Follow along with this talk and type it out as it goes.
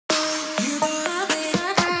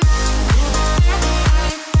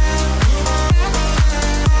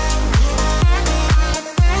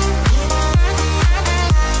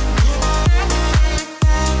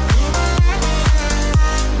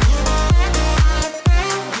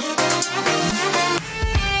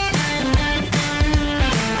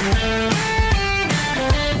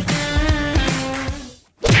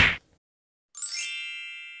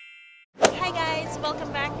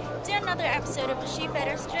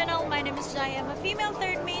channel. My name is Jai. I'm a female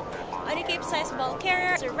third mate on a Capesize ball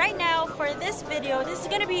carrier. So right now for this video, this is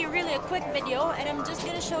gonna be really a quick video, and I'm just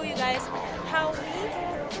gonna show you guys how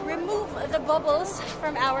we remove the bubbles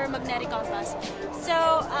from our magnetic compass.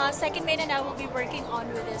 So second mate and I will be working on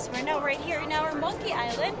with this. We're now right here in our Monkey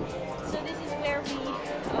Island. So this is where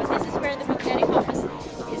the magnetic compass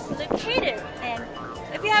is located. And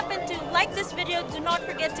if you happen to like this video, do not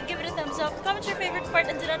forget to give it a thumbs up, comment your favorite part,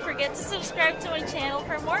 and do not forget to subscribe to my channel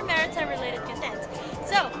for more maritime related content.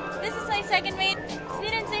 So, this is my second mate.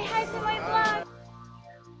 Sniden, say hi to my vlog!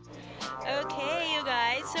 Okay, you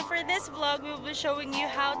guys, so for this vlog, we will be showing you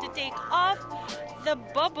how to take off the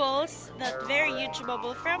bubbles, that very huge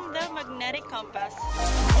bubble, from the magnetic compass.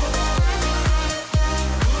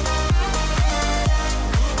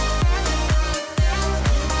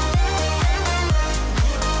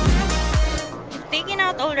 Taking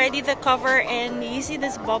out already the cover, and you see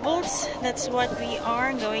these bubbles. That's what we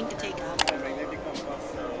are going to take out.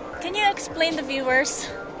 Can you explain the viewers?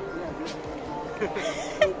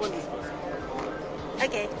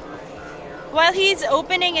 Okay. While he's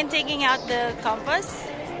opening and taking out the compass,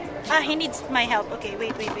 he needs my help. Okay,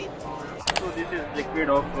 wait. So this is liquid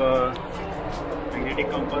of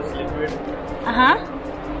magnetic compass liquid.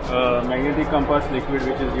 Magnetic compass liquid,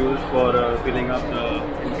 which is used for filling up the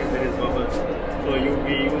in case there is bubbles. So we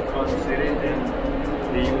use one syringe and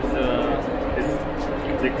we use this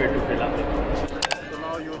liquid to fill up the bubbles. So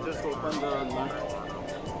now you just open the nut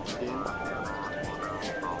again.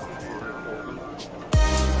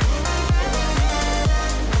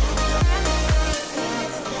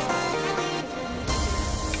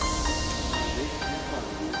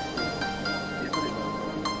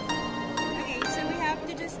 Okay, so we have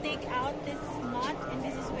to just take out this nut, and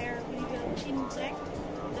this is where we will inject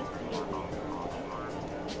the fluid.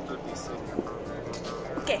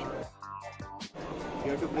 Okay.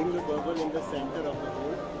 You have to bring the bubble in the center of the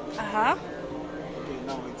hole. Okay,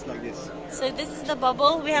 now it's like this. So this is the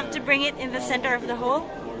bubble. We have to bring it in the center of the hole,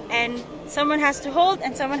 and someone has to hold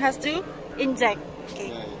and someone has to inject.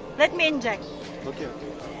 Okay. Let me inject. Okay.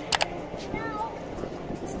 Now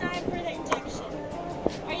it's time for the injection.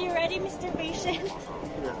 Are you ready, Mr. Patient?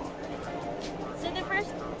 Yeah. So the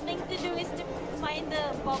first thing to do is to find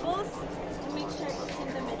the bubbles to make sure it's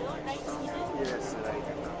in the middle, right, Sniden? Yes, right.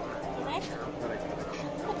 Correct? Correct.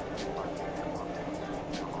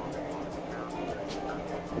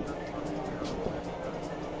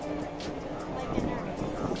 Like a nurse.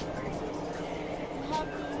 You have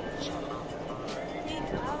to take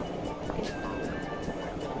out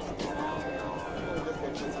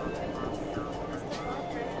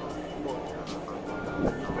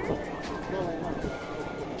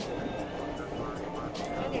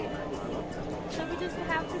Okay, so we just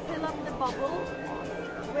have to fill up the bubble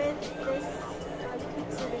with this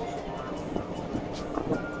liquid solution.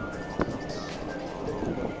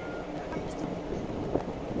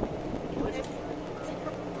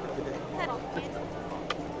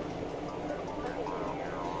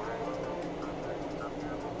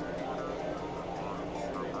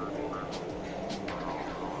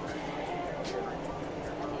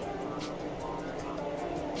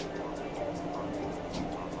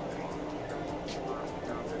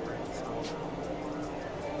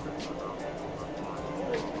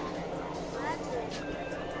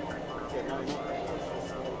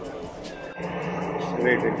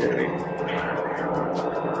 Wait.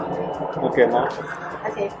 Okay, now.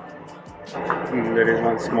 Okay. There is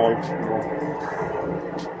one small.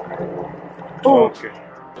 Oh. Okay.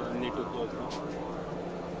 Need to close now.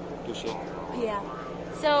 To shake. Yeah.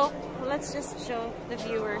 So let's just show the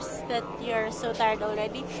viewers that you're so tired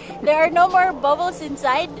already. There are no more bubbles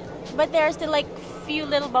inside, but there are still like few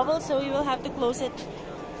little bubbles, so we will have to close it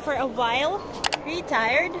for a while. Are you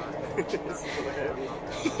tired? It's so heavy.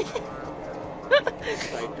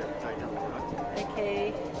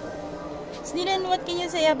 Okay. Sniden, what can you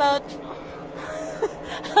say about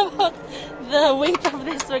about the weight of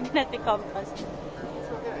this magnetic compass? It's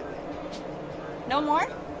okay, I think. No more?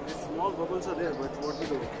 The small bubbles are there, but what to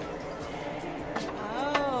do?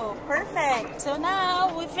 Oh, perfect. So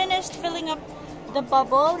now we finished filling up the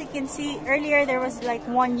bubble. You can see earlier there was like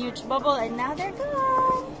one huge bubble, and now they're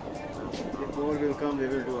gone. If more will come, we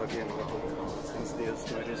will do again. Since they are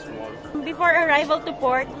very small. Before arrival to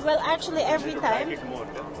port, well, actually every time. It more,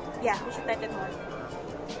 Yeah, we should tighten more.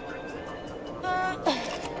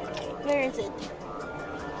 Where is it?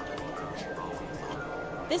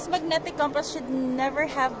 This magnetic compass should never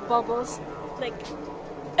have bubbles like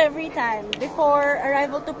every time. Before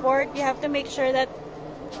arrival to port, you have to make sure that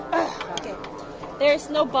okay, there's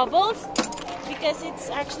no bubbles because it's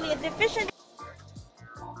actually a deficient.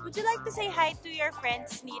 would you like to say hi to your friend,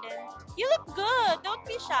 Sneeden? You look good. Don't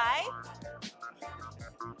be shy.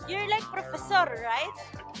 You're like Professor, right?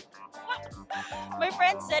 My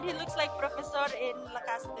friend said he looks like Professor in La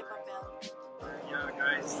Casa de Papel. Yeah,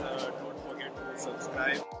 guys, don't forget to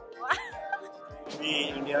subscribe.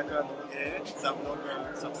 We India का लोग हैं, सब लोग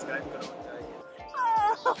subscribe करो चाहिए.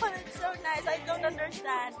 Oh, that's so nice. I don't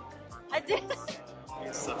understand. I did.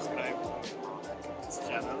 Please subscribe to this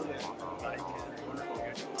channel and like and don't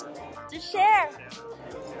forget To share.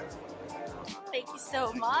 to share. Thank you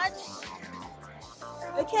so much.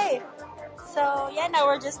 Okay, so yeah, now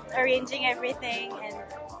we're just arranging everything and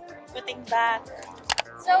putting back.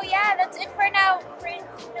 So yeah, that's it for now, friends.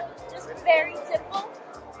 Just very simple.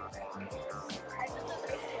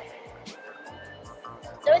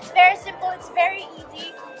 So it's very simple, it's very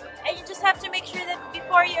easy, and you just have to make sure that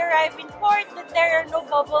before you arrive in port that there are no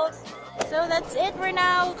bubbles. So that's it. We're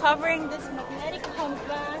now covering this magnetic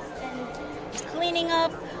compass and cleaning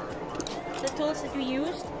up the tools that we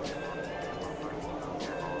used.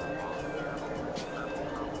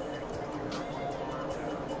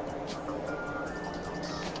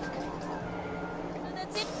 So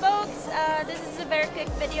that's it, folks. This is a very quick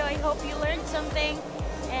video. I hope you learned something.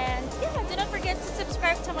 And yeah, do not forget to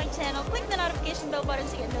subscribe to my channel. Click the notification bell button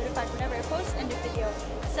to get notified whenever I post a new video.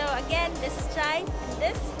 So again, this is Chai, and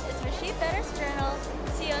this is my Sheepbearers Journal.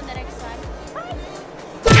 See you on the next one. Bye!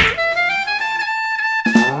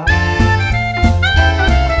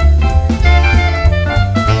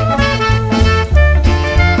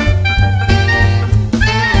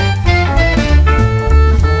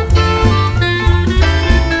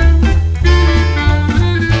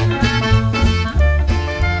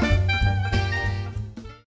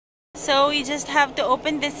 So we just have to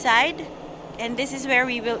open this side, and this is where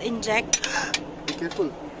we will inject. Be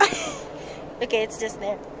careful. Okay, it's just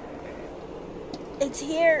there. It's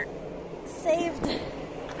here, saved.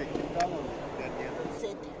 That's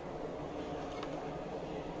it.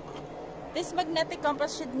 This magnetic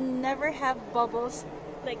compass should never have bubbles,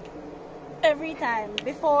 like every time.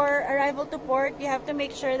 Before arrival to port, you have to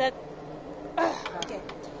make sure that okay,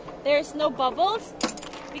 there's no bubbles.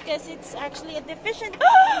 Because it's actually a deficient.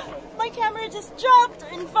 My camera just dropped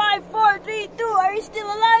in 5, 4, 3, 2. Are you still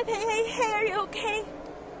alive? Hey, hey, hey, are you okay?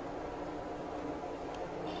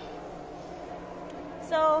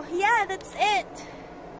 So, yeah, that's it.